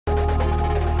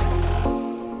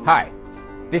Hi,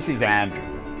 this is Andrew,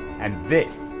 and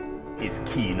this is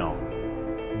Keen On,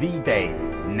 the daily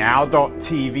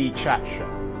now.tv chat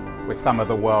show with some of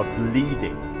the world's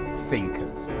leading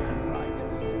thinkers and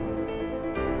writers.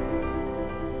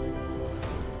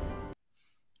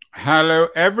 Hello,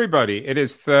 everybody. It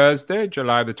is Thursday,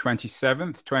 July the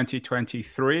 27th,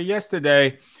 2023.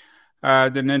 Yesterday,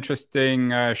 did an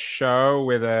interesting show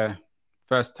with a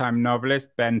first-time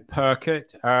novelist, Ben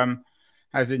Perkett.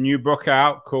 Has a new book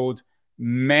out called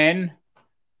Men.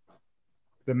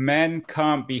 The Men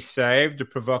Can't Be Saved, a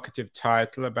provocative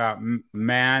title about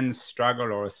man's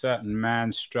struggle, or a certain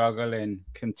man's struggle in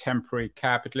contemporary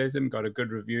capitalism. Got a good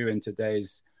review in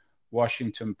today's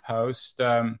Washington Post,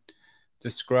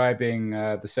 describing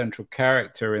the central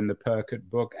character in the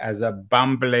Perkett book as a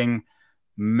bumbling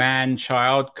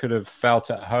man-child. Could have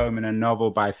felt at home in a novel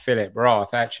by Philip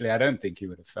Roth. Actually, I don't think he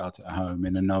would have felt at home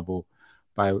in a novel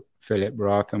by Philip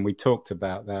Roth, and we talked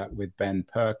about that with Ben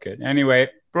Perkett. Anyway,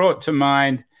 it brought to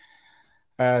mind,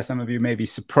 some of you may be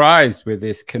surprised with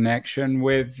this connection,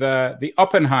 with the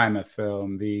Oppenheimer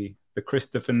film, the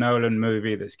Christopher Nolan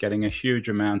movie that's getting a huge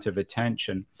amount of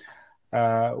attention.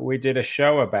 We did a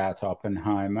show about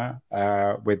Oppenheimer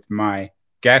with my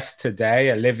guest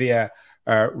today, Olivia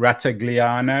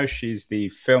Ratagliano. She's the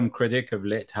film critic of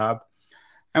LitHub.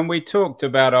 And we talked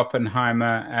about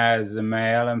Oppenheimer as a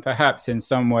male, and perhaps in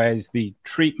some ways the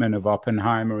treatment of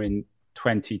Oppenheimer in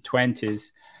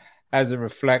 2020s as a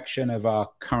reflection of our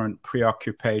current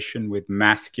preoccupation with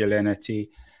masculinity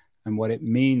and what it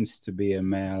means to be a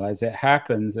male. As it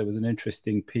happens, there was an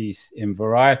interesting piece in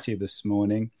Variety this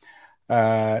morning.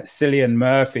 Cillian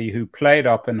Murphy, who played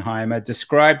Oppenheimer,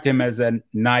 described him as a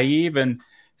naive and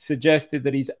suggested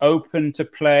that he's open to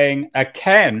playing a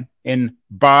Ken in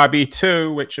Barbie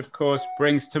 2, which of course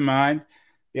brings to mind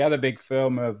the other big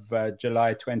film of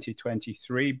July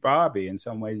 2023, Barbie, in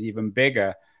some ways even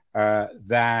bigger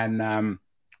than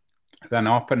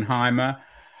Oppenheimer.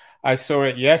 I saw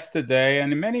it yesterday,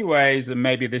 and in many ways, and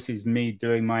maybe this is me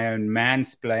doing my own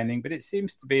mansplaining, but it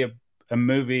seems to be a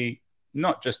movie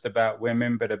not just about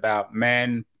women, but about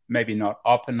men. Maybe not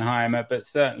Oppenheimer, but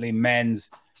certainly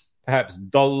men's perhaps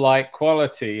doll-like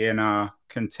quality in our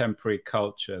contemporary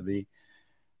culture. The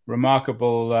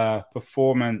remarkable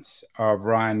performance of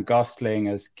Ryan Gosling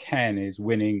as Ken is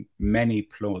winning many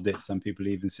plaudits. Some people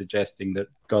even suggesting that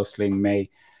Gosling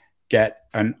may get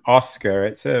an Oscar.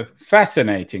 It's a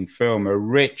fascinating film, a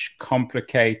rich,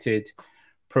 complicated,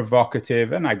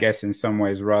 provocative, and I guess in some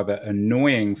ways rather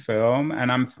annoying film.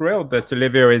 And I'm thrilled that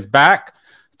Olivia is back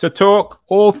to talk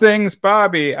all things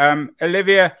Barbie.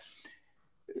 Olivia,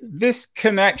 this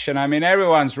connection, I mean,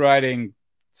 everyone's writing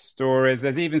stories.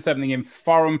 There's even something in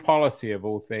Foreign Policy, of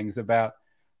all things, about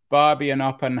Barbie and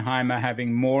Oppenheimer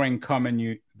having more in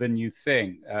common than you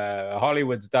think.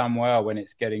 Hollywood's done well when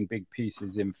it's getting big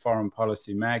pieces in Foreign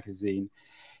Policy magazine.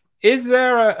 Is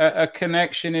there a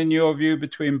connection, in your view,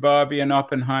 between Barbie and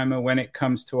Oppenheimer when it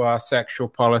comes to our sexual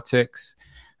politics?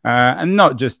 And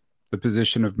not just the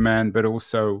position of men, but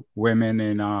also women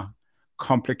in our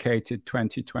complicated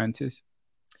 2020s?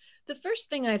 The first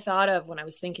thing I thought of when I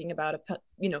was thinking about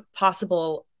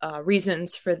possible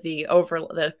reasons for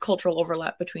the cultural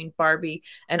overlap between Barbie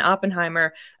and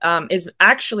Oppenheimer is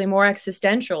actually more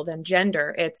existential than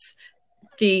gender. It's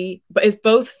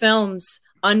both films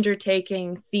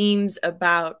undertaking themes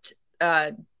about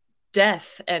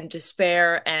death and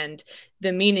despair and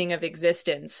the meaning of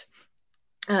existence.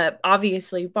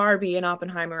 Obviously, Barbie and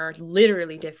Oppenheimer are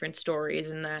literally different stories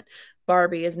in that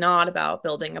Barbie is not about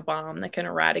building a bomb that can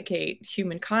eradicate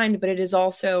humankind, but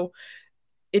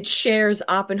it shares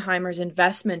Oppenheimer's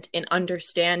investment in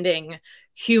understanding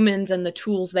humans and the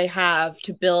tools they have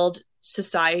to build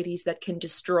societies that can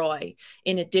destroy,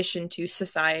 in addition to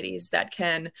societies that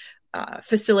can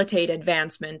facilitate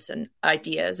advancements and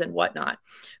ideas and whatnot.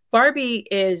 Barbie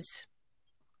is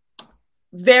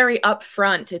very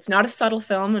upfront. It's not a subtle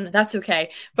film, and that's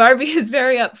okay. Barbie is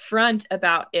very upfront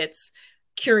about its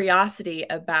curiosity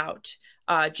about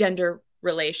gender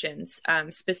relations,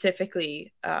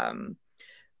 specifically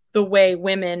the way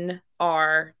women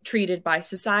are treated by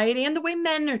society and the way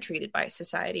men are treated by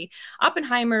society.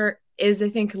 Oppenheimer is, I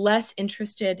think, less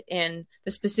interested in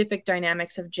the specific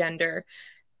dynamics of gender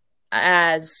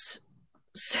as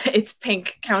its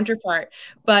pink counterpart.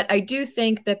 But I do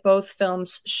think that both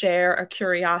films share a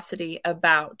curiosity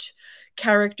about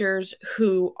characters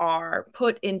who are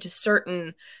put into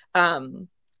certain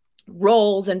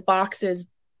roles and boxes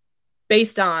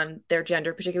based on their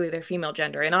gender, particularly their female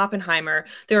gender. In Oppenheimer,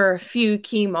 there are a few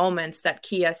key moments that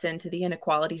key us into the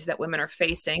inequalities that women are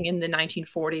facing in the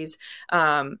 1940s.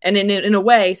 And in a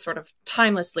way, sort of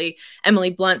timelessly, Emily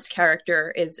Blunt's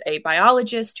character is a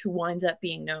biologist who winds up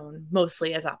being known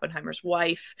mostly as Oppenheimer's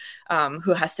wife,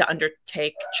 who has to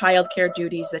undertake childcare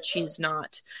duties that she's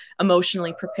not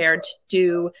emotionally prepared to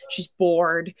do. She's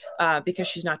bored because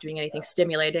she's not doing anything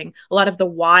stimulating. A lot of the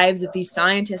wives of these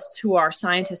scientists, who are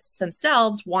scientists themselves,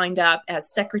 wind up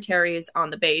as secretaries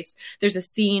on the base. There's a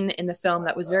scene in the film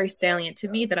that was very salient to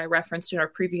me that I referenced in our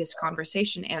previous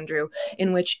conversation, Andrew,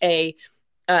 in which a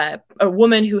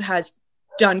woman who has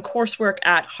done coursework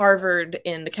at Harvard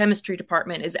in the chemistry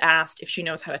department is asked if she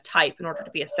knows how to type in order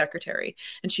to be a secretary.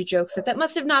 And she jokes that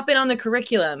must have not been on the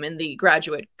curriculum in the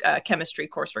graduate chemistry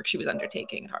coursework she was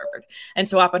undertaking at Harvard. And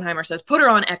so Oppenheimer says, put her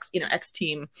on X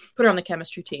team, put her on the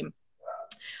chemistry team.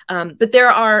 But there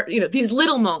are, these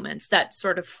little moments that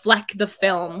sort of fleck the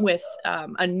film with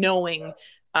a knowing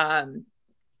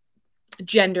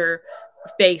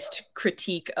gender-based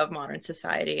critique of modern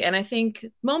society. And I think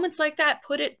moments like that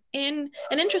put it in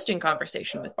an interesting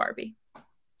conversation with Barbie.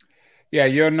 Yeah,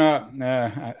 you're not.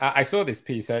 I saw this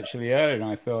piece actually earlier, and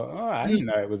I thought, I didn't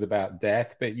know it was about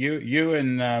death. But you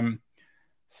and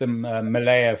some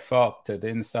Malaya Focht at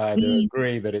Insider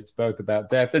agree that it's both about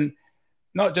death, and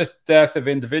not just death of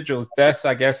individuals, deaths,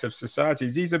 I guess, of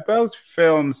societies. These are both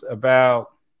films about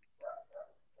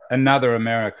another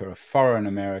America, a foreign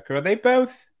America. Are they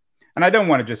both? And I don't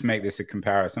want to just make this a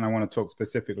comparison. I want to talk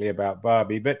specifically about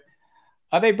Barbie, but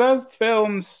are they both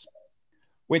films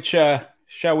which are,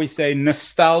 shall we say,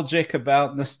 nostalgic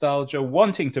about nostalgia,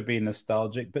 wanting to be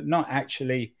nostalgic, but not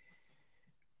actually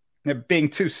being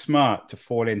too smart to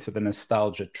fall into the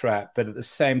nostalgia trap, but at the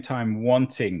same time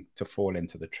wanting to fall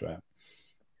into the trap?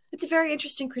 It's a very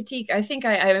interesting critique. I think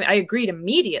I agreed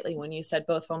immediately when you said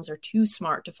both films are too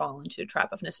smart to fall into a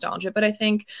trap of nostalgia. But I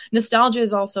think nostalgia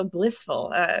is also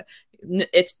blissful.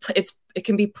 It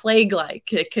can be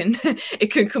plague-like. It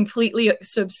can completely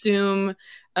subsume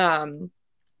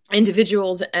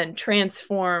individuals and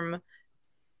transform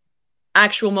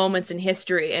actual moments in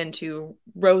history into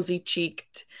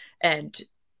rosy-cheeked and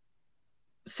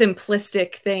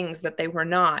simplistic things that they were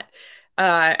not.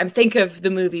 I think of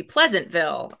the movie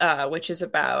Pleasantville, which is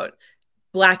about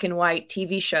black and white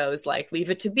TV shows like Leave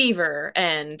It to Beaver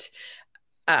and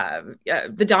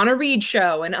the Donna Reed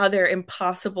Show and other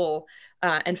impossible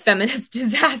and feminist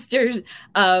disasters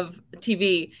of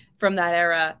TV from that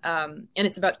era. And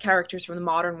it's about characters from the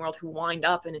modern world who wind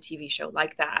up in a TV show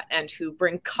like that and who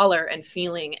bring color and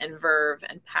feeling and verve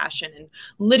and passion and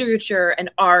literature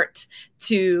and art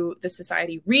to the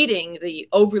society, reading the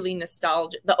over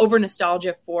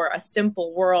nostalgia for a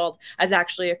simple world as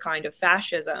actually a kind of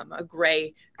fascism, a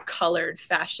gray colored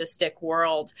fascistic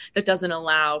world that doesn't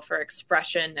allow for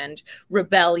expression and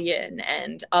rebellion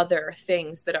and other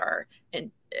things that are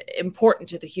important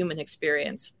to the human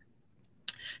experience.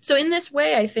 So in this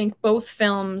way, I think both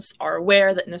films are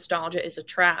aware that nostalgia is a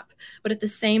trap, but at the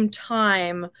same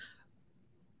time,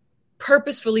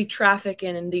 purposefully traffic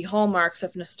in the hallmarks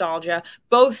of nostalgia,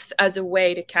 both as a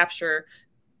way to capture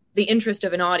the interest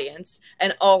of an audience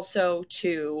and also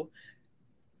to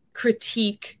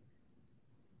critique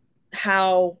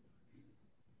how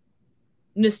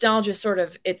nostalgia sort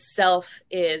of itself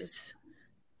is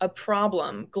a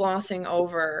problem, glossing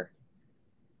over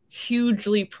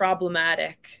hugely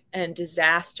problematic and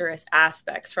disastrous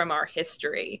aspects from our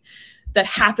history that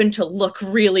happen to look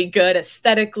really good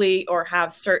aesthetically or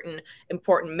have certain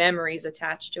important memories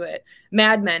attached to it.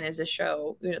 Mad Men is a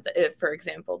show, for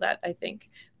example, that I think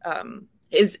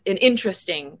is an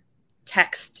interesting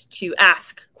text to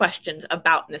ask questions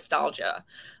about nostalgia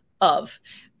of,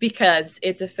 because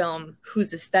it's a film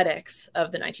whose aesthetics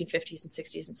of the 1950s and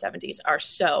 60s and 70s are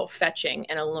so fetching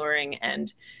and alluring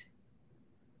and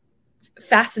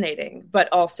fascinating, but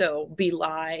also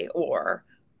belie or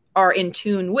are in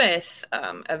tune with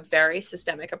a very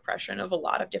systemic oppression of a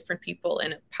lot of different people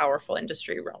in a powerful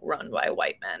industry run by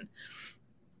white men.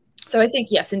 So I think,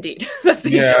 yes, indeed. That's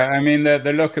the short. I mean,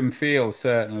 the look and feel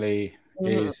certainly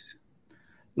is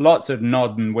lots of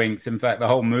nod and winks. In fact, the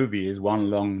whole movie is one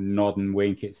long nod and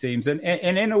wink, it seems. And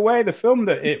in a way, the film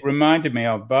that it reminded me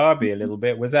of Barbie a little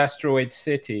bit was Asteroid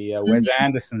City, Wes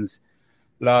Anderson's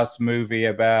last movie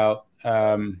about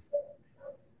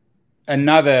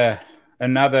another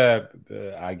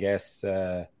I guess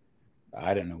I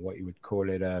don't know what you would call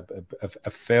it,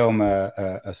 a film,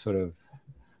 a sort of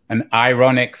an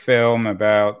ironic film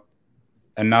about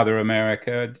another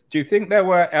America. Do you think there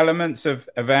were elements of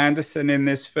Anderson in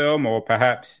this film, or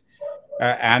perhaps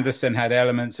Anderson had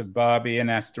elements of Barbie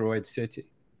and Asteroid City.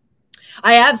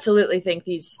 I absolutely think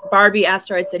these Barbie,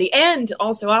 Asteroid City, and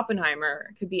also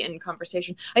Oppenheimer could be in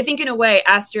conversation. I think in a way,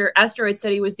 Asteroid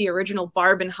City was the original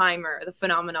Barbenheimer, the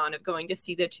phenomenon of going to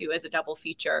see the two as a double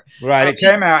feature. Right.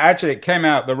 It came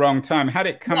out the wrong time. Had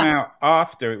it come out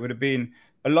after, it would have been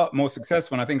a lot more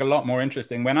successful and I think a lot more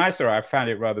interesting. When I saw it, I found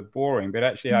it rather boring, but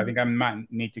actually I think I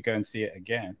might need to go and see it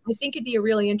again. I think it'd be a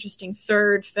really interesting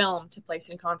third film to place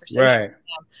in conversation,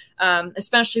 right.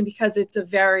 Especially because it's a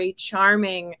very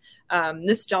charming,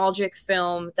 nostalgic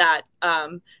film that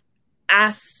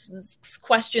asks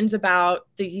questions about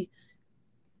the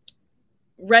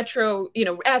retro,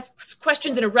 asks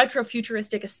questions in a retro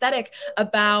futuristic aesthetic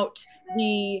about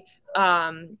the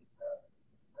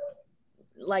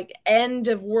like end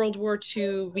of World War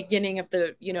II, beginning of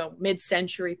the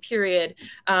mid-century period.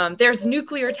 There's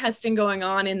nuclear testing going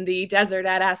on in the desert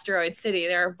at Asteroid City.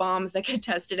 There are bombs that get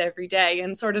tested every day,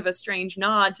 and sort of a strange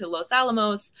nod to Los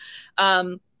Alamos.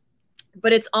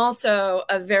 But it's also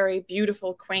a very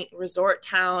beautiful, quaint resort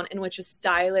town in which a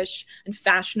stylish and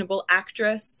fashionable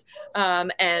actress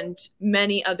and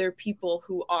many other people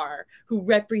who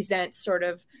represent sort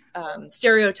of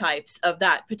stereotypes of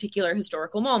that particular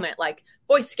historical moment, like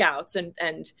Boy Scouts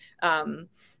and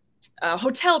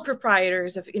hotel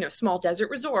proprietors of small desert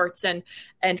resorts and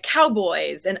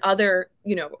cowboys and other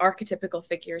archetypical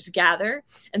figures gather.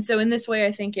 And so in this way,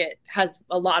 I think it has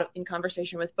a lot in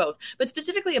conversation with both. But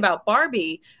specifically about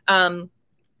Barbie,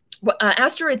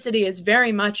 Asteroid City is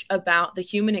very much about the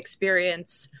human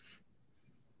experience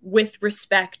with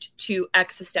respect to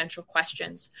existential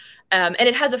questions. And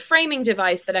it has a framing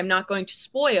device that I'm not going to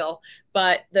spoil,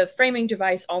 but the framing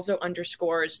device also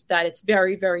underscores that it's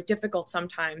very, very difficult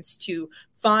sometimes to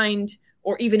find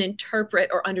or even interpret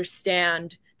or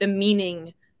understand the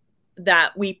meaning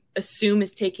that we assume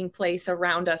is taking place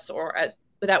around us or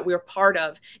that we're part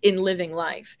of in living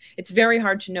life. It's very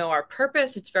hard to know our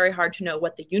purpose. It's very hard to know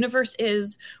what the universe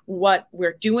is, what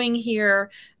we're doing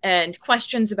here, and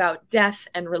questions about death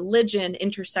and religion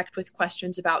intersect with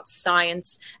questions about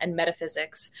science and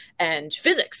metaphysics and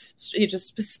physics,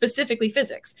 just specifically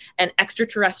physics and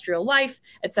extraterrestrial life,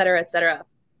 et cetera,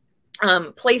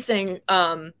 placing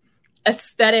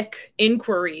aesthetic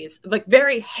inquiries, like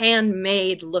very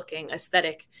handmade looking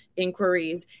aesthetic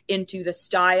inquiries into the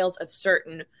styles of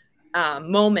certain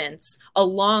moments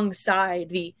alongside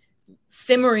the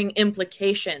simmering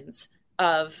implications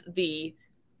of the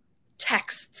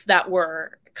texts that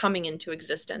were coming into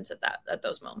existence at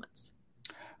those moments.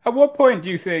 At what point do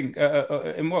you think,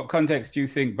 in what context do you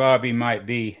think Barbie might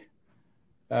be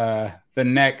the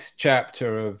next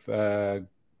chapter of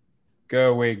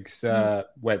Gerwig's, well,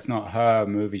 it's not her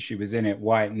movie, she was in it,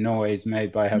 White Noise,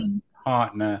 made by her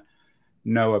partner,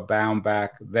 Noah Baumbach?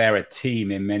 They're a team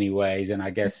in many ways, and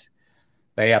I guess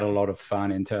they had a lot of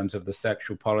fun in terms of the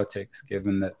sexual politics,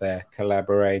 given that they're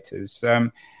collaborators.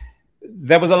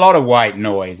 There was a lot of white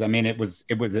noise. I mean, it was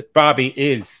Barbie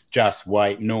is just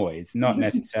white noise, not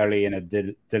necessarily in a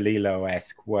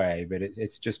DeLillo-esque way, but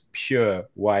it's just pure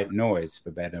white noise,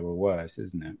 for better or worse,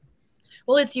 isn't it?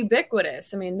 Well, it's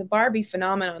ubiquitous. I mean, the Barbie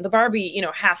phenomenon, the Barbie,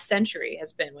 half century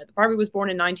has been with. Barbie was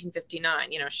born in 1959.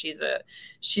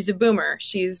 She's a boomer.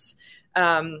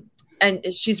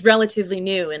 And she's relatively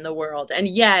new in the world. And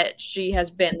yet she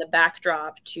has been the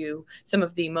backdrop to some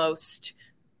of the most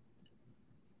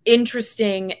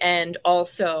interesting and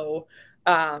also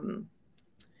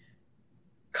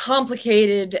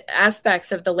complicated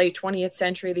aspects of the late 20th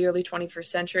century, the early 21st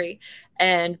century,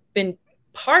 and been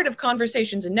part of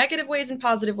conversations in negative ways and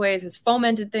positive ways, has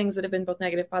fomented things that have been both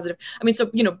negative, positive. I mean, so,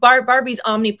 Barbie's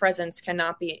omnipresence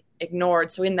cannot be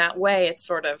ignored. So in that way, it's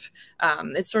sort of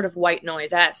white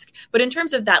noise-esque. But in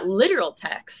terms of that literal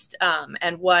text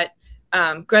and what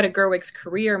Greta Gerwig's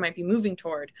career might be moving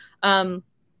toward,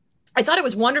 I thought it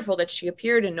was wonderful that she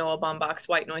appeared in Noah Baumbach's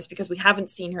White Noise, because we haven't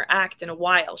seen her act in a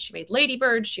while. She made Lady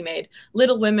Bird, she made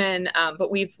Little Women, but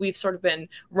we've sort of been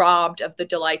robbed of the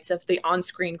delights of the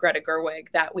on-screen Greta Gerwig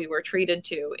that we were treated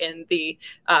to in the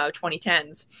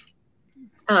 2010s.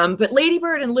 But Lady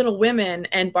Bird and Little Women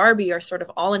and Barbie are sort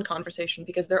of all in conversation,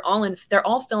 because they're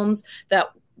all films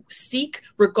that seek,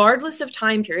 regardless of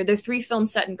time period. They're three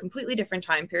films set in completely different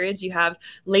time periods. You have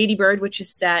Lady Bird, which is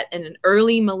set in an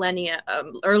early millennial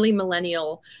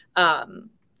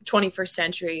 21st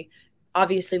century.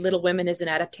 Obviously, Little Women is an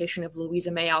adaptation of Louisa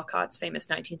May Alcott's famous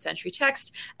 19th century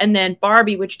text. And then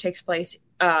Barbie, which takes place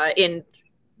in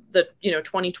the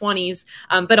 2020s,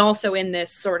 but also in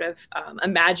this sort of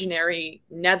imaginary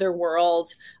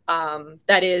netherworld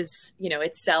that is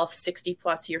itself 60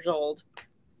 plus years old.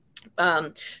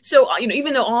 So,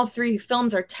 even though all three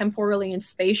films are temporally and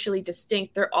spatially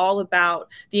distinct, they're all about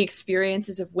the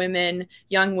experiences of women,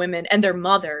 young women, and their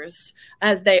mothers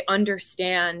as they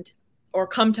understand or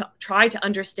come to try to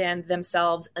understand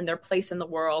themselves and their place in the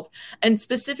world, and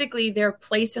specifically their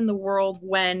place in the world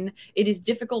when it is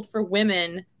difficult for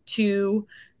women to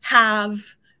have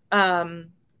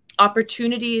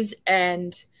opportunities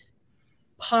and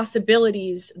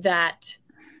possibilities that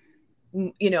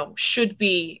should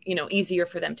be easier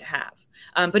for them to have.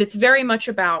 But it's very much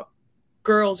about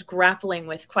girls grappling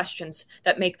with questions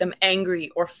that make them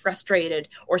angry or frustrated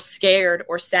or scared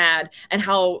or sad, and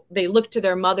how they look to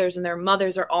their mothers, and their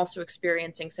mothers are also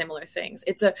experiencing similar things.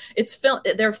 There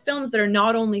are films that are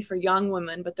not only for young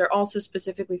women, but they're also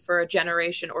specifically for a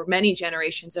generation or many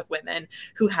generations of women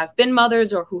who have been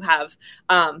mothers, or who have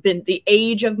been the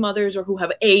age of mothers, or who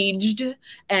have aged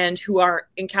and who are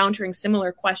encountering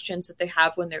similar questions that they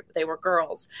have when they were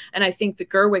girls. And I think the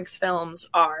Gerwig's films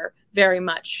are very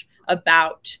much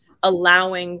about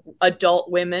allowing adult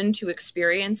women to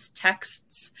experience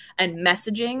texts and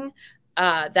messaging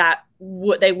that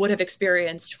they would have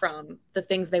experienced from the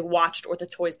things they watched, or the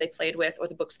toys they played with, or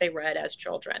the books they read as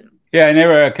children. Yeah, it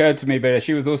never occurred to me, but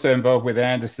she was also involved with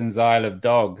Anderson's Isle of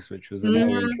Dogs, which was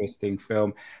another interesting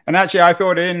film. And actually, I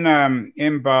thought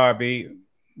in Barbie,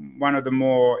 one of the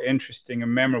more interesting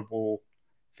and memorable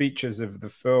features of the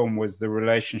film was the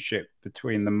relationship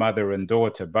between the mother and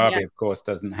daughter. Barbie, of course,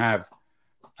 doesn't have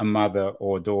a mother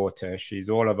or daughter. She's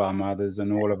all of our mothers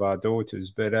and all of our daughters.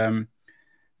 But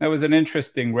there was an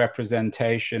interesting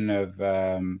representation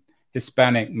of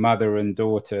Hispanic mother and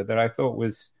daughter that I thought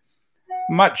was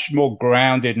much more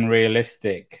grounded and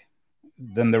realistic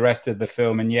than the rest of the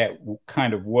film, and yet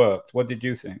kind of worked. What did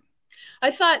you think?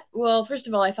 I thought, well, first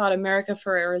of all, I thought America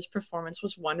Ferrera's performance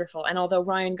was wonderful. And although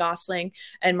Ryan Gosling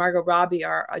and Margot Robbie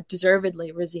are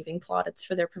deservedly receiving plaudits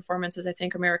for their performances, I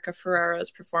think America Ferrera's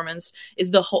performance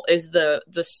is the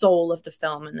soul of the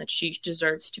film, and that she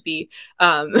deserves to be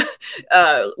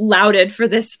lauded for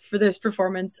this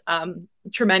performance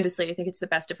tremendously. I think it's the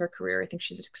best of her career. I think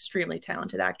she's an extremely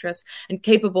talented actress and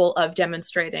capable of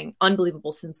demonstrating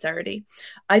unbelievable sincerity.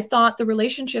 I thought the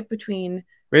relationship between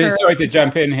Really sorry to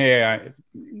jump in here,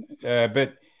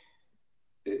 but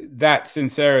that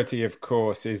sincerity, of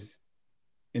course, is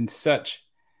in such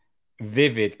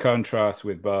vivid contrast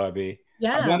with Barbie.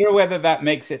 Yeah. I wonder whether that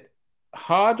makes it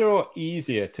harder or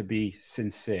easier to be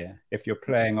sincere if you're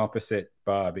playing opposite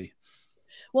Barbie.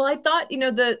 Well, I thought,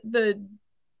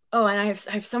 oh, and I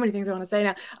have so many things I want to say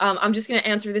now. I'm just going to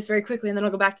answer this very quickly, and then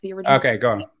I'll go back to the original. Okay, go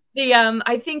on.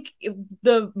 I think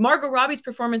the Margot Robbie's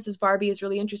performance as Barbie is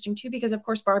really interesting too, because of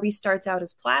course Barbie starts out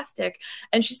as plastic,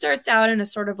 and she starts out in a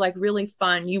sort of like really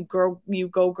fun, you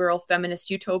go girl feminist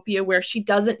utopia where she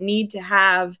doesn't need to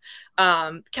have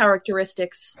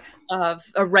characteristics of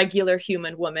a regular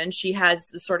human woman. She has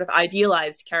the sort of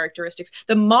idealized characteristics,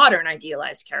 the modern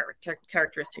idealized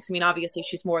characteristics. I mean, obviously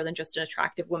she's more than just an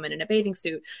attractive woman in a bathing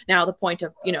suit. Now the point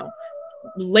of,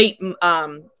 late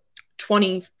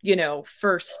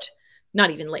 21st,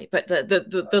 not even late, but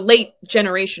the late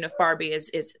generation of Barbie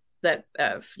is that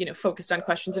focused on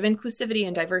questions of inclusivity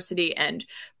and diversity and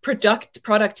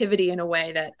productivity in a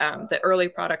way that the early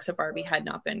products of Barbie had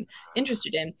not been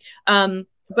interested in.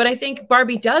 But I think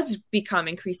Barbie does become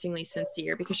increasingly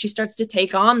sincere because she starts to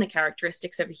take on the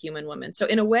characteristics of a human woman. So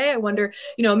in a way, I wonder,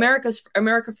 America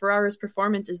Ferrera's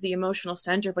performance is the emotional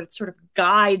center, but it sort of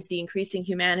guides the increasing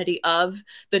humanity of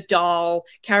the doll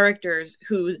characters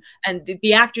and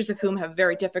the actors of whom have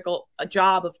very difficult a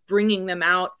job of bringing them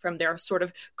out from their sort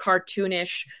of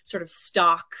cartoonish, sort of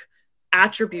stock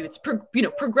attributes,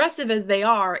 progressive as they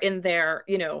are in their,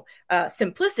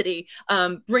 simplicity,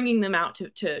 bringing them out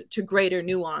to greater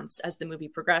nuance as the movie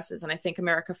progresses. And I think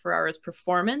America Ferrera's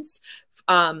performance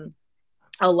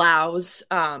allows,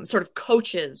 sort of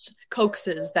coaxes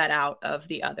that out of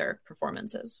the other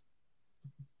performances.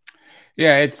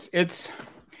 Yeah,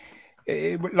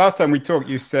 last time we talked,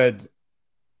 you said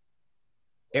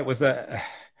it was a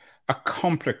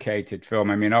complicated film.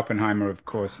 I mean, Oppenheimer, of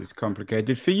course, is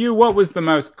complicated. For you, what was the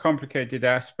most complicated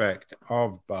aspect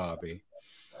of Barbie?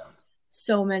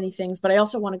 So many things, but I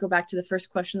also want to go back to the first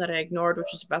question that I ignored,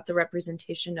 which is about the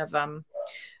representation of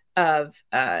America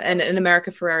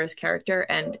Ferrera's character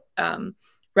and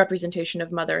representation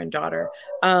of mother and daughter.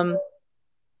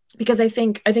 Because I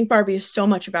think Barbie is so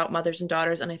much about mothers and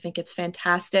daughters, and I think it's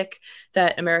fantastic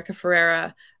that America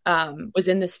Ferrera was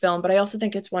in this film. But I also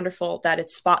think it's wonderful that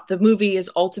the movie is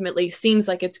ultimately seems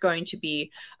like it's going to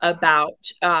be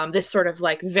about this sort of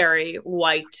like very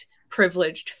white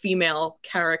privileged female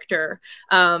character.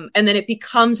 And then it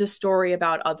becomes a story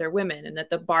about other women, and that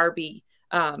the Barbie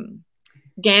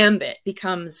gambit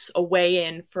becomes a way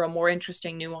in for a more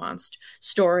interesting, nuanced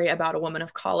story about a woman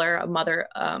of color, a mother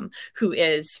who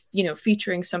is,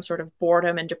 featuring some sort of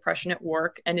boredom and depression at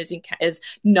work, and is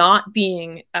not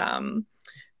being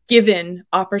given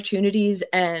opportunities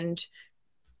and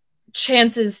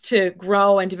chances to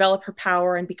grow and develop her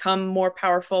power and become more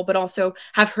powerful, but also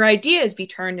have her ideas be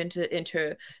turned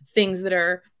into things that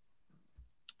are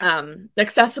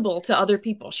accessible to other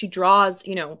people. She draws,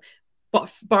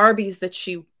 Barbies that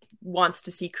she wants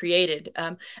to see created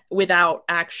without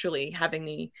actually having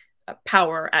the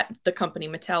power at the company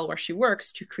Mattel where she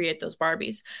works to create those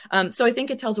Barbies. So I think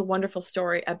it tells a wonderful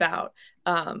story about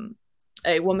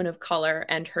a woman of color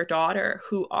and her daughter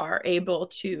who are able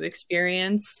to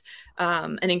experience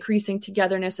an increasing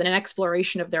togetherness and an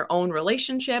exploration of their own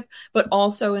relationship, but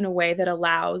also in a way that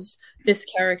allows this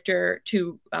character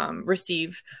to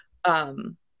receive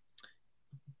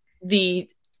the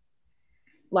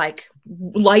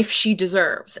life she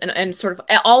deserves, and sort of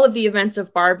all of the events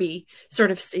of Barbie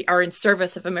sort of are in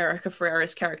service of America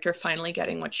Ferrera's character finally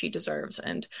getting what she deserves.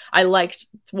 And I liked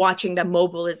watching the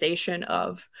mobilization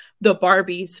of the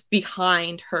Barbies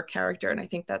behind her character, and I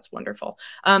think that's wonderful.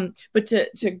 But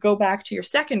to go back to your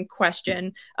second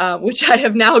question, which I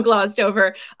have now glossed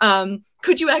over,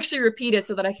 could you actually repeat it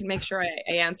so that I can make sure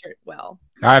I answer it well?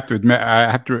 I have to admit,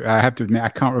 I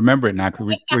can't remember it now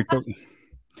because we talking.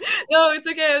 No, it's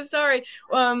okay. I'm sorry.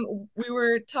 We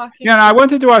were talking. Yeah, I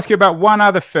wanted to ask you about one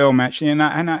other film actually, and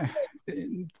I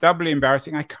it's doubly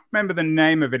embarrassing. I can't remember the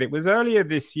name of it. It was earlier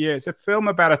this year. It's a film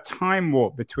about a time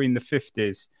warp between the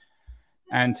 50s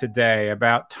and today,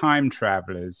 about time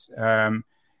travelers,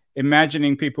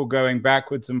 imagining people going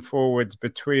backwards and forwards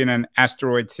between an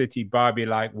asteroid city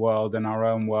Barbie-like world and our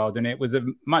own world. And it was a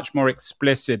much more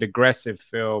explicit, aggressive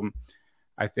film,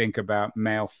 I think, about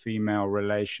male-female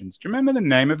relations. Do you remember the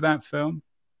name of that film?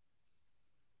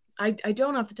 I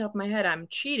don't off the top of my head. I'm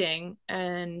cheating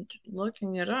and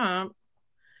looking it up.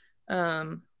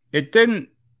 It didn't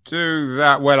do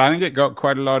that well. I think it got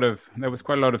there was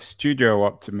quite a lot of studio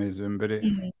optimism, but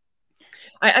it...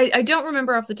 I don't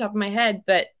remember off the top of my head,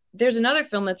 but there's another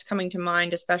film that's coming to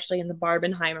mind, especially in the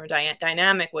Barbenheimer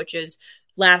dynamic, which is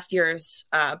last year's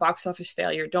box office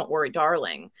failure, Don't Worry,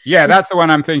 Darling. Yeah, that's the one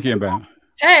I'm thinking about.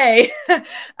 Hey,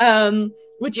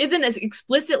 which isn't as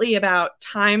explicitly about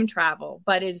time travel,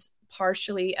 but is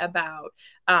partially about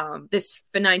this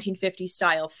 1950s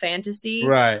style fantasy,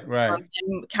 right,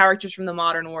 and characters from the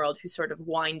modern world who sort of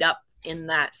wind up in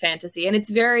that fantasy. And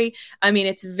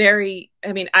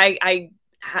I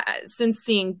since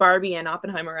seeing Barbie and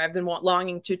Oppenheimer, I've been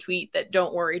longing to tweet that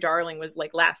Don't Worry, Darling was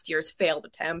like last year's failed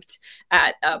attempt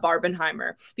at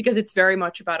Barbenheimer, because it's very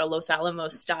much about a Los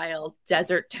Alamos style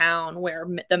desert town where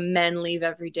the men leave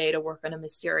every day to work on a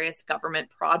mysterious government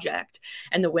project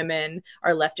and the women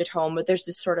are left at home. But there's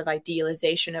this sort of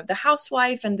idealization of the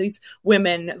housewife, and these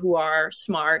women who are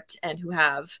smart and who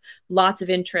have lots of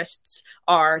interests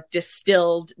are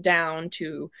distilled down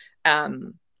to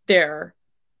their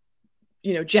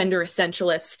gender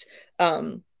essentialist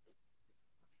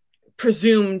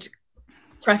presumed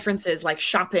preferences, like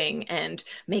shopping and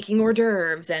making hors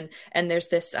d'oeuvres, and there's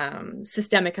this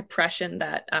systemic oppression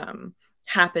that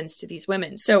happens to these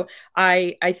women. So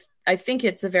I think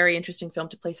it's a very interesting film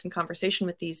to place in conversation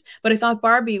with these. But I thought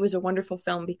Barbie was a wonderful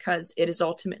film because it is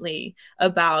ultimately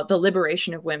about the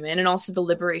liberation of women and also the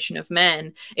liberation of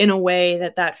men in a way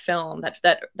that film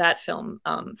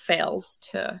fails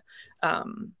to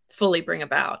fully bring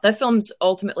about. That film's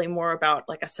ultimately more about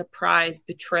like a surprise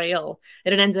betrayal,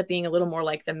 and it ends up being a little more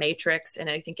like The Matrix, and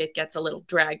I think it gets a little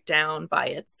dragged down by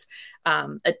its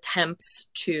attempts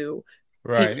to...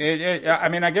 Right.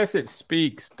 I guess it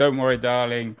speaks, Don't Worry,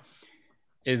 Darling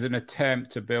is an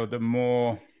attempt to build a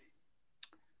more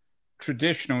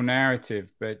traditional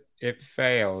narrative, but it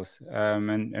fails.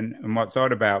 And what's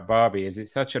odd about Barbie is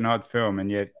it's such an odd film,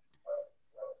 and yet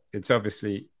it's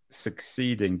obviously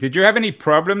succeeding. Did you have any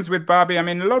problems with Barbie? I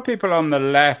mean, a lot of people on the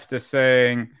left are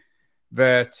saying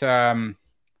that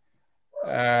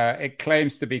it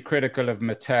claims to be critical of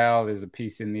Mattel. There's a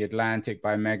piece in The Atlantic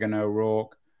by Megan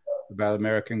O'Rourke about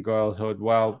American girlhood,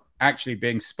 while actually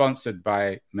being sponsored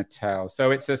by Mattel.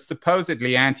 So it's a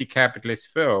supposedly anti-capitalist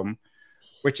film,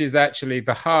 which is actually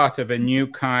the heart of a new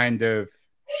kind of,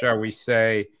 shall we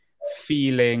say,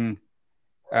 feeling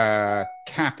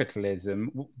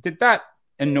capitalism. Did that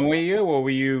annoy you, or were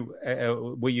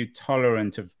you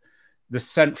tolerant of the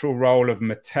central role of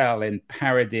Mattel in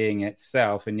parodying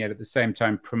itself and yet at the same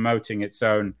time promoting its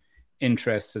own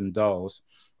interests and dolls?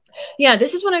 Yeah,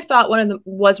 this is when I thought one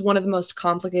of the most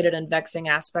complicated and vexing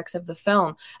aspects of the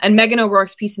film. And Megan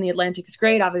O'Rourke's piece in the Atlantic is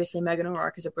great. Obviously, Megan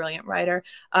O'Rourke is a brilliant writer.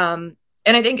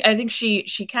 And I think she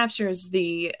captures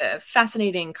the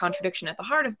fascinating contradiction at the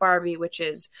heart of Barbie, which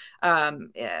is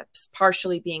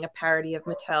partially being a parody of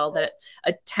Mattel that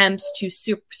attempts to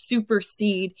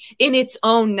supersede in its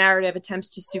own narrative, attempts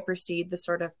to supersede the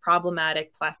sort of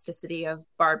problematic plasticity of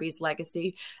Barbie's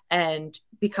legacy and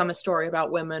become a story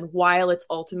about women, while it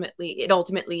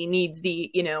ultimately needs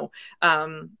the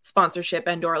sponsorship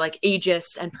and or like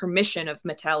aegis and permission of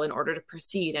Mattel in order to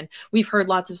proceed. And we've heard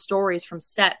lots of stories from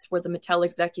sets where the Mattel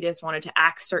executives wanted to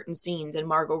act certain scenes, and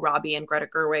Margot Robbie and Greta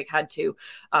Gerwig had to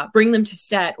bring them to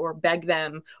set or beg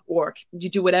them or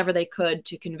do whatever they could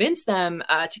to convince them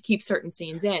to keep certain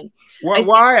scenes in.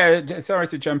 Why? Sorry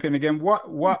to jump in again.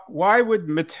 Why would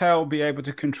Mattel be able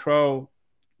to control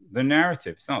the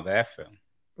narrative? It's not their film.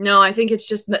 No, I think it's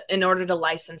just in order to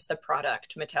license the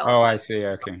product, Mattel. Oh, I see.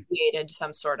 Okay. Created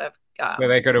some sort of. So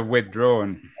they could have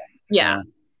withdrawn. Yeah.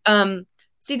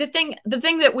 See, the thing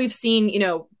that we've seen,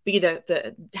 be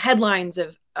the headlines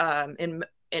of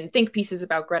in think pieces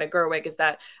about Greta Gerwig is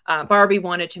that Barbie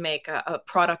wanted to make a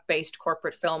product-based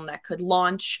corporate film that could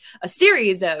launch a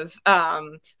series of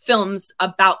films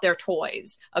about their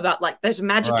toys, about like there's a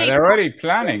magic. Right, they're already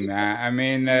planning that. I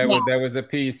mean, there was a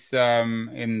piece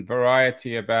in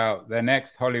Variety about their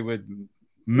next Hollywood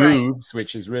moves,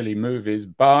 which is really movies: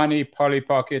 Barney, Polly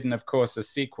Pocket, and of course a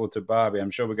sequel to Barbie.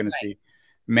 I'm sure we're going to see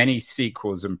many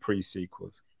sequels and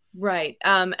pre-sequels. Right.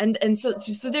 And so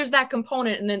there's that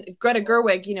component. And then Greta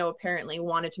Gerwig, apparently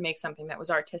wanted to make something that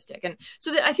was artistic. And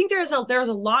so I think there's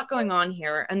a lot going on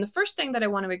here. And the first thing that I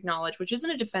want to acknowledge, which isn't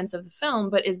a defense of the film,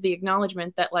 but is the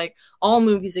acknowledgement that like all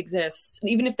movies exist,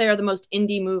 even if they are the most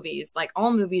indie movies, like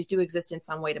all movies do exist in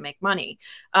some way to make money.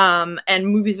 And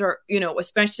movies are,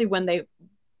 especially when they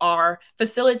are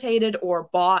facilitated or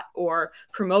bought or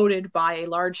promoted by a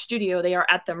large studio, they are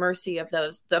at the mercy of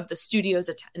the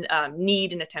studio's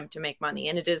need and attempt to make money.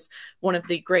 And it is one of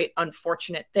the great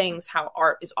unfortunate things how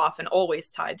art is often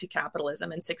always tied to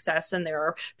capitalism and success. And there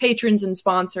are patrons and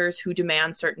sponsors who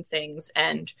demand certain things.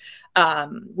 And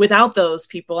without those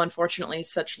people, unfortunately,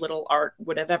 such little art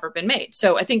would have ever been made.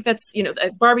 So I think that's,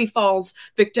 Barbie falls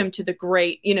victim to the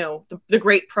great, the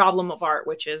great problem of art,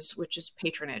 which is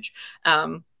patronage.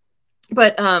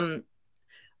 But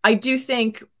I do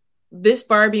think this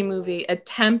Barbie movie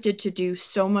attempted to do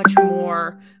so much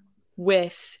more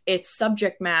with its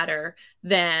subject matter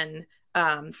than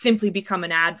simply become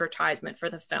an advertisement for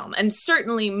the film. And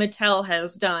certainly Mattel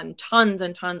has done tons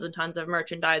and tons and tons of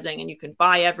merchandising, and you can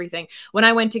buy everything. When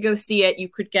I went to go see it, you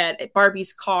could get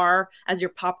Barbie's car as your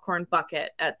popcorn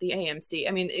bucket at the AMC.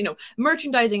 I mean,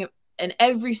 merchandising in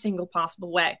every single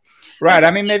possible way. Right.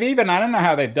 I mean, I don't know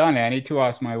how they've done it. I need to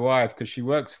ask my wife because she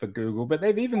works for Google, but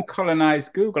they've even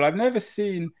colonized Google. I've never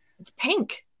seen. It's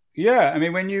pink. Yeah. I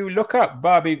mean, when you look up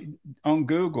Barbie on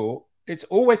Google, it's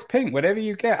always pink, whatever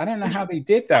you get. I don't know how they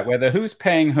did that, whether who's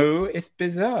paying who. It's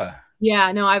bizarre.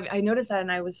 Yeah, no, I noticed that.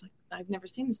 And I was like, I've never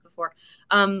seen this before.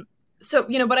 So,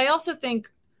 but I also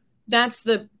think that's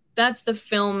the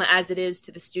film as it is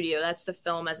to the studio. That's the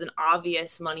film as an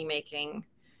obvious money-making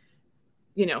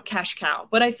cash cow.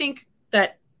 But I think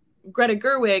that Greta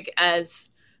Gerwig, as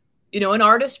an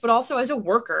artist, but also as a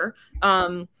worker,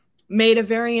 made a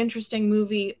very interesting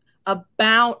movie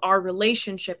about our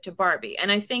relationship to Barbie.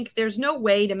 And I think there's no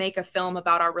way to make a film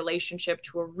about our relationship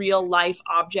to a real life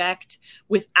object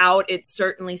without it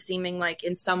certainly seeming like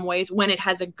in some ways, when it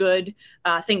has a good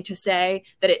thing to say,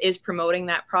 that it is promoting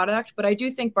that product. But I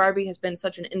do think Barbie has been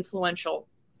such an influential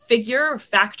figure or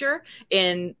factor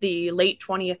in the late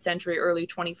 20th century, early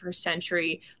 21st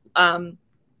century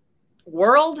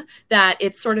world that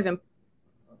it's sort of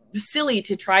silly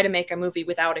to try to make a movie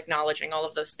without acknowledging all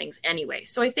of those things anyway.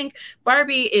 So I think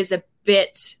Barbie is a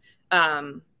bit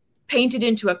painted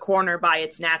into a corner by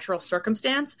its natural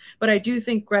circumstance, but I do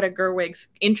think Greta Gerwig's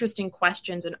interesting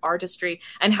questions and artistry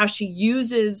and how she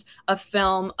uses a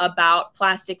film about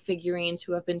plastic figurines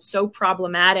who have been so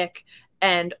problematic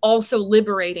and also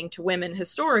liberating to women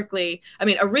historically. I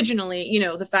mean, originally,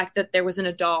 the fact that there was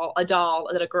a doll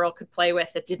that a girl could play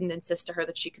with that didn't insist to her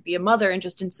that she could be a mother and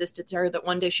just insisted to her that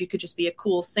one day she could just be a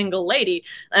cool single lady.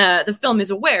 The film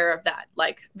is aware of that,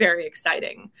 like, very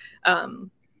exciting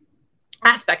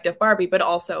aspect of Barbie, but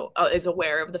also is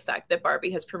aware of the fact that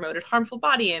Barbie has promoted harmful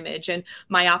body image and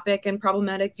myopic and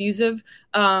problematic views of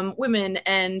women,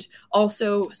 and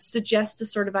also suggests a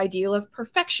sort of ideal of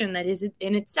perfection that is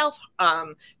in itself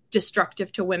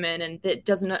destructive to women, and that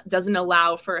doesn't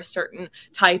allow for a certain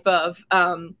type of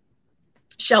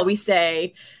shall we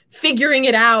say, figuring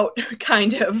it out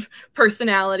kind of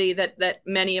personality that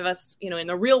many of us, in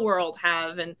the real world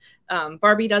have. And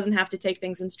Barbie doesn't have to take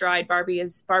things in stride. Barbie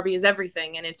is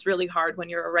everything, and it's really hard when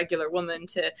you're a regular woman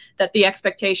that the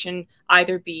expectation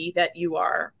either be that you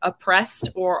are oppressed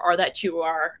or that you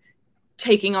are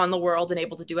taking on the world and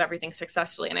able to do everything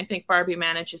successfully. And I think Barbie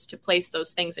manages to place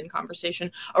those things in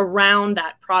conversation around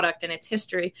that product and its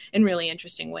history in really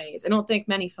interesting ways. I don't think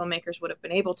many filmmakers would have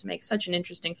been able to make such an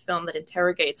interesting film that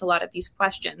interrogates a lot of these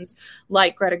questions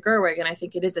like Greta Gerwig. And I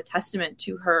think it is a testament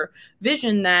to her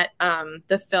vision that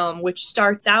the film, which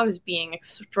starts out as being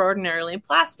extraordinarily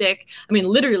plastic, I mean,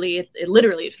 literally,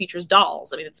 it features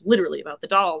dolls. I mean, it's literally about the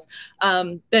dolls,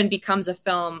 then becomes a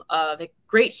film of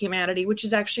great humanity, which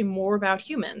is actually more about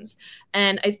humans.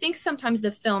 And I think sometimes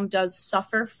the film does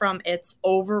suffer from its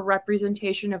over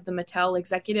representation of the Mattel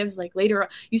executives. Like later,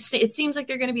 it seems like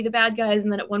they're going to be the bad guys,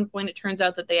 and then at one point it turns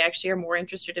out that they actually are more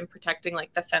interested in protecting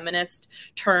like the feminist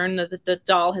turn that the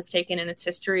doll has taken in its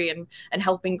history and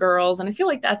helping girls. And I feel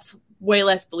like that's way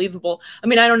less believable. I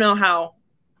mean, I don't know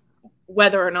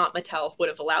whether or not Mattel would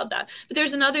have allowed that, but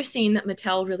there's another scene that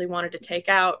Mattel really wanted to take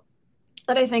out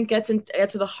that I think gets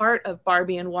to the heart of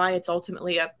Barbie and why it's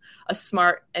ultimately a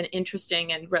smart and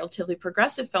interesting and relatively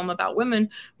progressive film about women,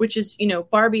 which is,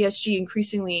 Barbie, as she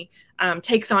increasingly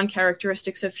takes on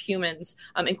characteristics of humans,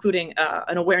 including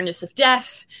an awareness of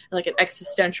death, like an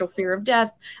existential fear of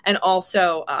death. And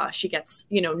also she gets,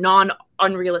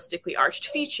 non-unrealistically arched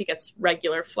feet. She gets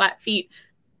regular flat feet,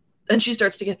 and she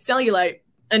starts to get cellulite,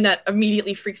 and that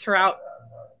immediately freaks her out.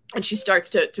 And she starts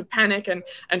to panic,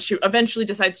 and she eventually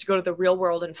decides to go to the real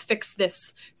world and fix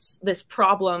this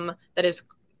problem that is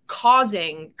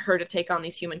causing her to take on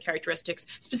these human characteristics,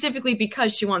 specifically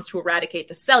because she wants to eradicate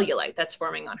the cellulite that's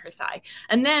forming on her thigh.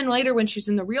 And then later, when she's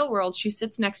in the real world, she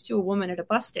sits next to a woman at a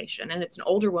bus station, and it's an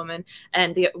older woman,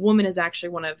 and the woman is actually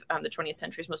one of the 20th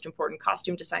century's most important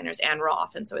costume designers, Anne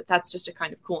Roth. And so that's just a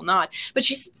kind of cool nod. But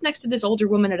she sits next to this older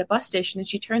woman at a bus station, and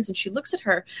she turns and she looks at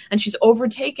her, and she's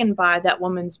overtaken by that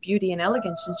woman's beauty and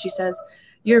elegance, and she says,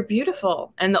 "You're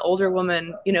beautiful." And the older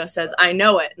woman, says, "I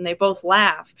know it." And they both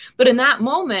laugh. But in that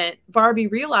moment, Barbie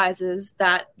realizes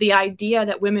that the idea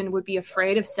that women would be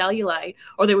afraid of cellulite,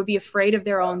 or they would be afraid of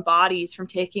their own bodies from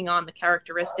taking on the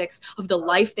characteristics of the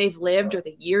life they've lived or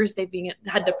the years they've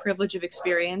had the privilege of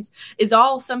experience is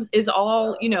all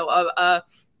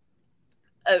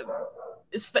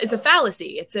it's a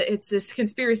fallacy. It's this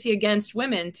conspiracy against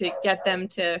women to get them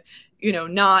to,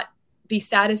 not be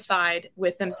satisfied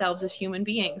with themselves as human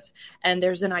beings. And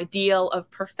there's an ideal of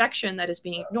perfection that is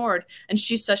being ignored. And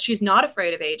she's not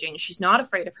afraid of aging. She's not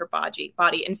afraid of her body.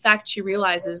 In fact, she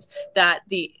realizes that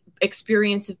the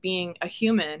experience of being a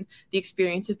human, the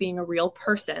experience of being a real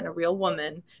person, a real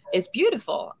woman, is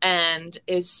beautiful, and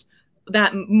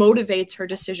that motivates her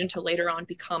decision to later on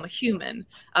become a human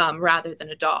rather than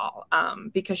a doll,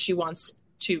 because she wants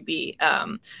to be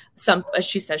as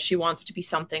she says, she wants to be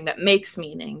something that makes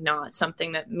meaning, not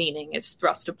something that meaning is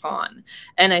thrust upon.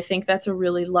 And I think that's a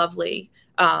really lovely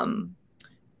and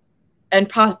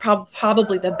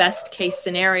probably the best case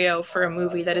scenario for a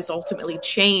movie that is ultimately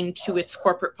chained to its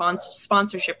corporate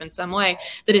sponsorship in some way,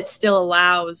 that it still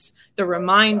allows the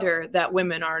reminder that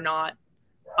women are not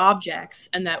objects,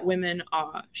 and that women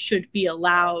should be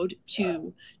allowed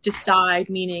to decide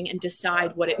meaning and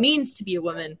decide what it means to be a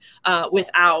woman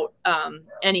without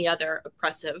any other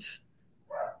oppressive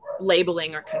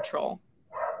labeling or control.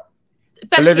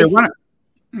 Olivia,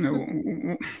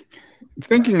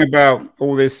 thinking about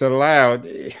all this aloud,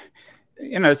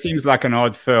 it seems like an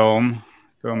odd film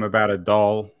about a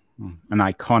doll, an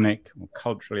iconic or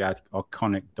culturally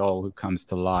iconic doll who comes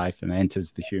to life and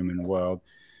enters the human world.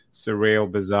 Surreal,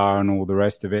 bizarre, and all the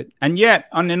rest of it. And yet,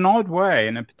 in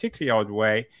a particularly odd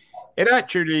way, it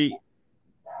actually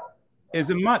is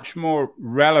a much more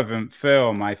relevant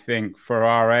film, I think, for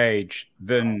our age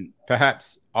than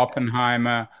perhaps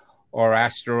Oppenheimer or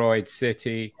Asteroid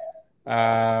City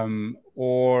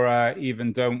or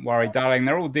even Don't Worry, Darling.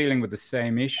 They're all dealing with the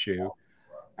same issue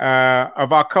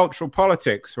of our cultural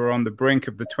politics. We're on the brink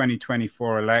of the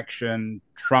 2024 election.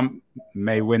 Trump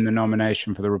may win the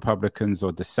nomination for the Republicans,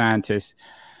 or DeSantis.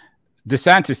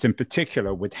 DeSantis in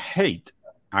particular would hate,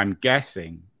 I'm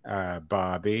guessing,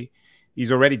 Barbie.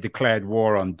 He's already declared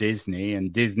war on Disney,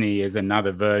 and Disney is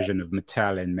another version of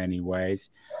Mattel in many ways.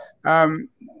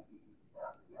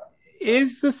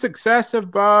 Is the success of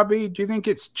Barbie, do you think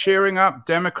it's cheering up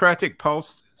Democratic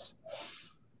pollsters?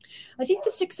 I think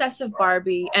the success of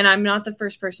Barbie, and I'm not the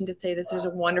first person to say this, there's a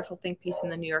wonderful think piece in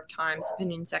the New York Times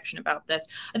opinion section about this.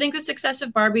 I think the success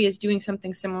of Barbie is doing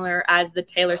something similar as the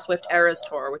Taylor Swift Eras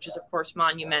Tour, which is, of course,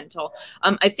 monumental.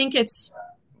 I think it's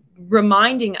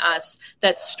reminding us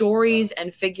that stories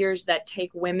and figures that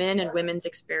take women and women's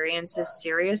experiences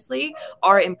seriously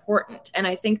are important. And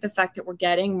I think the fact that we're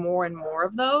getting more and more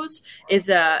of those is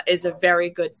a very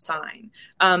good sign.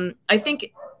 I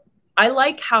think I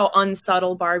like how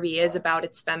unsubtle Barbie is about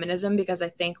its feminism, because I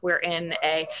think we're in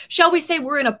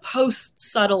we're in a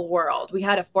post-subtle world. We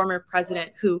had a former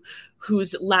president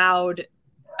whose loud,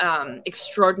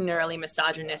 extraordinarily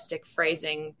misogynistic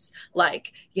phrasings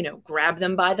like, grab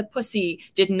them by the pussy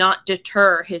did not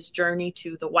deter his journey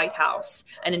to the White House,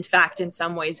 and in fact, in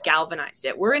some ways, galvanized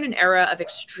it. We're in an era of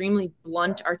extremely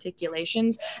blunt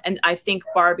articulations, and I think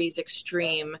Barbie's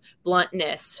extreme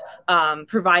bluntness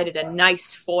provided a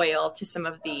nice foil to some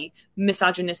of the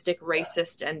misogynistic,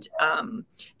 racist, and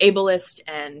ableist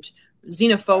and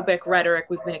xenophobic rhetoric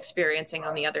we've been experiencing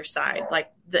on the other side.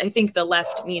 I think the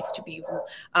left needs to be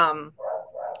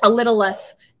a little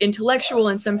less intellectual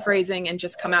in some phrasing and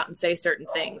just come out and say certain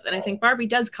things. And I think Barbie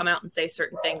does come out and say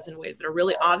certain things in ways that are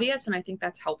really obvious, and I think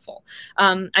that's helpful.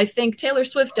 I think Taylor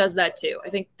Swift does that too. I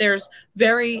think there's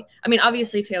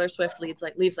obviously Taylor Swift leaves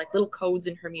little codes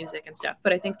in her music and stuff,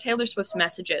 but I think Taylor Swift's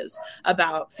messages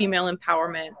about female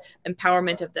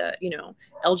empowerment of the,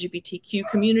 LGBTQ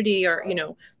community, or,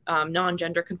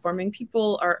 non-gender conforming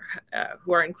people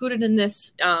who are included in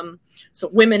this. So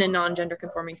women and non-gender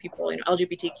conforming people,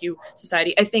 LGBTQ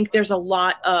society. I think there's a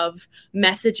lot of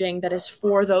messaging that is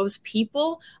for those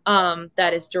people,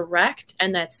 that is direct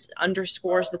and that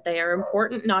underscores that they are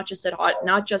important, not just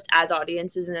as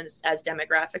audiences and as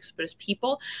demographics, but as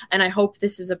people. And I hope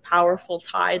this is a powerful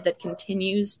tide that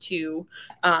continues to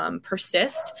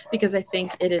persist, because I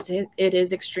think it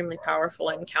is extremely powerful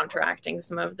in counteracting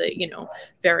some of the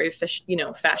very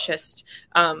fascist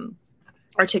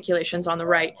articulations on the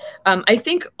right. I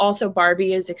think also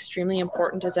Barbie is extremely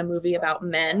important as a movie about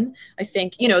men. I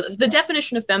think, the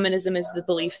definition of feminism is the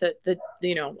belief that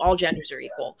all genders are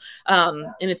equal.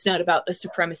 And it's not about the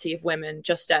supremacy of women,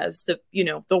 just as the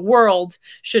world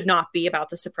should not be about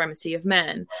the supremacy of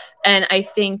men. And I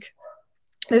think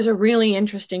there's a really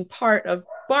interesting part of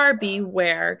Barbie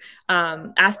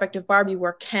aspect of Barbie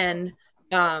where Ken,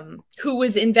 who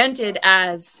was invented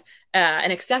as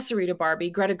an accessory to Barbie,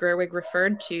 Greta Gerwig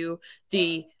referred to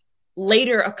the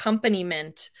later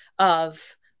accompaniment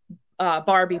of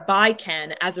Barbie by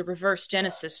Ken as a reverse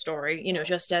Genesis story,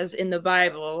 just as in the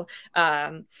Bible,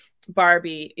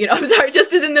 Barbie,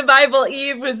 just as in the Bible,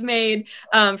 Eve was made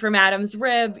from Adam's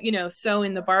rib, so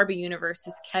in the Barbie universe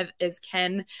is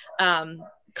Ken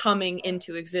coming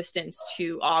into existence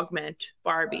to augment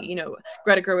Barbie.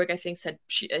 Greta Gerwig, I think, said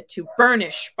to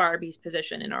burnish Barbie's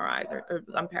position in our eyes, or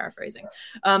I'm paraphrasing.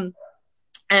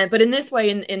 But in this way,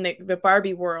 in the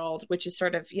Barbie world, which is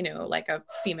sort of, like a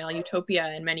female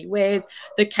utopia in many ways,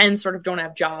 the Kens sort of don't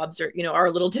have jobs, or, are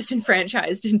a little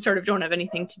disenfranchised and sort of don't have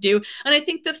anything to do. And I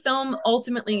think the film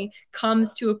ultimately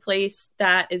comes to a place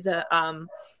that is that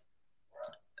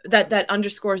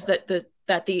underscores that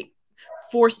the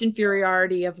forced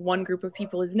inferiority of one group of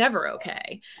people is never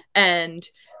okay. And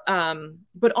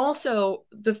but also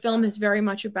the film is very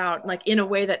much about, in a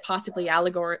way that possibly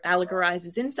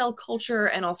allegorizes incel culture,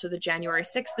 and also the January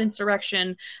 6th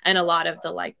insurrection, and a lot of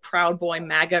the Proud Boy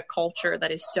MAGA culture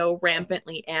that is so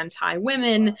rampantly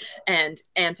anti-women and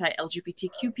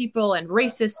anti-LGBTQ people and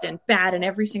racist and bad in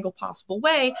every single possible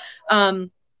way.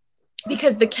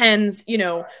 Because the Kens,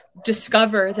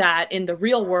 discover that in the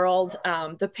real world,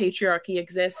 the patriarchy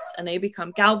exists, and they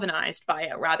become galvanized by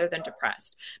it rather than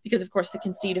depressed. Because, of course, the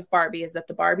conceit of Barbie is that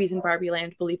the Barbies in Barbie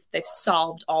Land believe that they've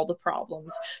solved all the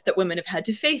problems that women have had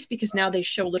to face, because now they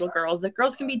show little girls that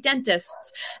girls can be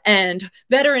dentists and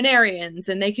veterinarians,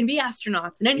 and they can be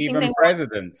astronauts, and anything even they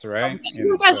presidents, want. Right?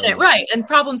 Even president, right? And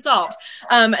problem solved.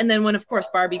 And then when, of course,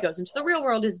 Barbie goes into the real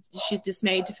world, she's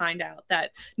dismayed to find out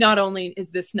that not only is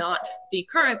this not the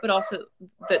current, but also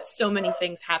that so many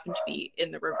things happen to be in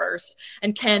the reverse.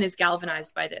 And Ken is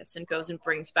galvanized by this and goes and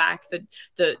brings back the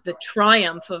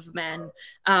triumph of men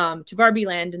to Barbie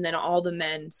Land, and then all the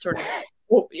men sort of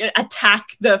attack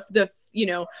the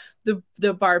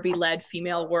Barbie led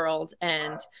female world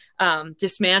and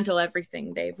dismantle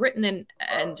everything they've written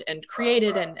and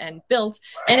created and built.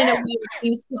 And in a way, it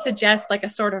seems to suggest a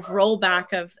sort of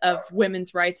rollback of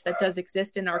women's rights that does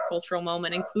exist in our cultural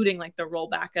moment, including the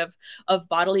rollback of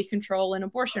bodily control and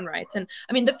abortion rights. And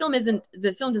I mean, the film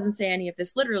doesn't say any of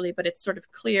this literally, but it's sort of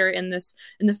clear in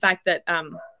the fact that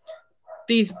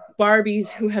these Barbies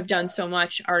who have done so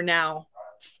much are now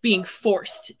being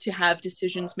forced to have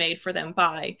decisions made for them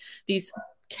by these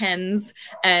Kens.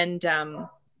 And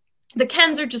the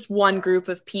Kens are just one group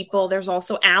of people. There's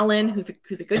also Alan, who's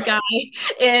a good guy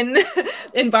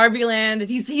in Barbie Land,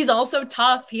 and he's also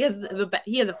tough. He has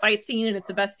a fight scene, and it's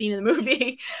the best scene in the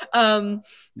movie.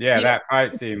 That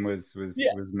fight scene was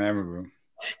memorable.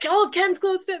 All of Ken's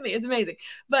clothes fit me. It's amazing.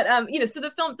 But so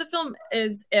the film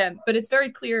is, but it's very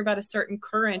clear about a certain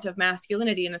current of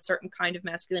masculinity and a certain kind of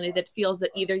masculinity that feels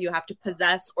that either you have to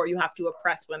possess or you have to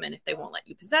oppress women if they won't let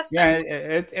you possess them.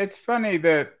 Yeah, it's funny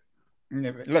that.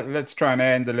 Let's try and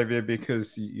end, Olivia,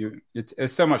 because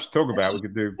it's so much to talk about. We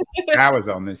could do hours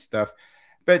on this stuff,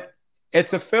 but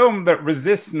it's a film that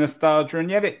resists nostalgia,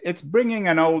 and yet it's bringing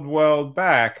an old world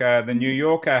back. The New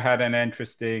Yorker had an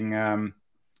interesting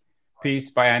piece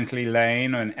by Anthony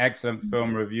Lane, an excellent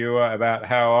film reviewer, about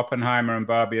how Oppenheimer and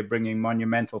Barbie are bringing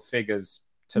monumental figures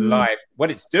to life.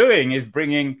 What it's doing is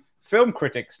bringing film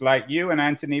critics like you and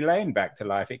Anthony Lane back to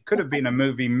life. It could have been a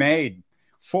movie made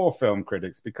for film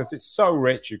critics because it's so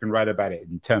rich. You can write about it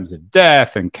in terms of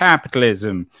death and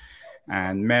capitalism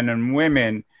and men and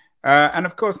women. And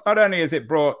of course, not only has it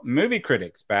brought movie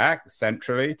critics back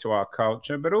centrally to our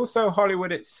culture, but also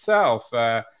Hollywood itself.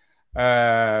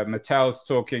 Mattel's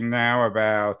talking now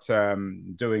about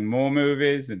doing more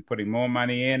movies and putting more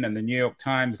money in. And the New York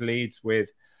Times leads with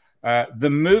the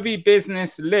movie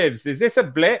business lives. Is this a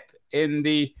blip in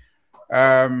the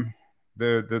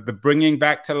bringing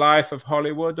back to life of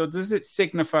Hollywood, or does it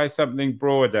signify something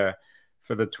broader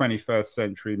for the 21st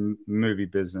century movie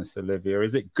business, Olivia?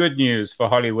 Is it good news for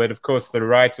Hollywood? Of course, the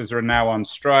writers are now on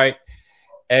strike.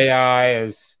 AI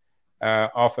has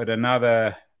offered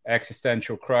another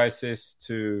existential crisis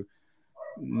to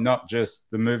not just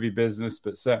the movie business,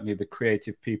 but certainly the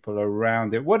creative people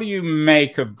around it. What do you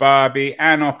make of Barbie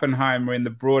and Oppenheimer in the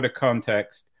broader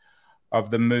context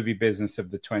of the movie business of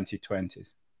the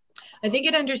 2020s? I think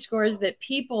it underscores that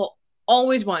people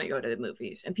always want to go to the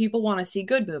movies, and people want to see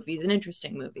good movies and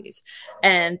interesting movies.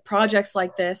 And projects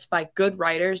like this by good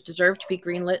writers deserve to be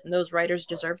greenlit, and those writers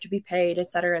deserve to be paid,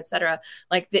 et cetera, et cetera.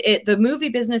 Like the movie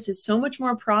business is so much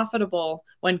more profitable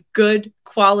when good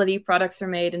quality products are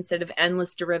made instead of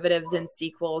endless derivatives and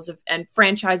sequels and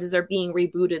franchises are being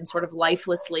rebooted sort of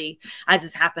lifelessly, as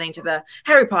is happening to the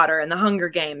Harry Potter and the Hunger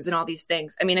Games and all these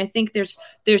things. I mean, I think there's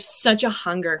such a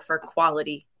hunger for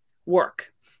quality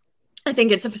work. I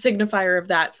think it's a signifier of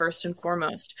that first and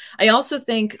foremost. I also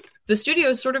think the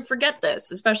studios sort of forget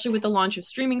this, especially with the launch of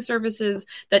streaming services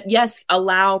that, yes,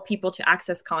 allow people to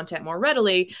access content more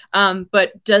readily,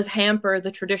 but does hamper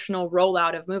the traditional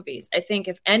rollout of movies. I think,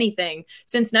 if anything,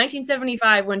 since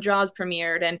 1975 when Jaws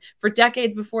premiered, and for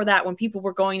decades before that when people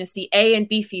were going to see A and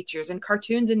B features and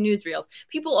cartoons and newsreels,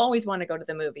 people always want to go to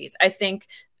the movies. I think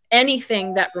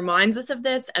anything that reminds us of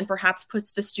this and perhaps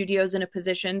puts the studios in a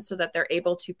position so that they're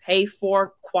able to pay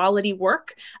for quality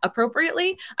work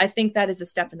appropriately, I think that is a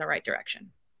step in the right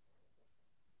direction.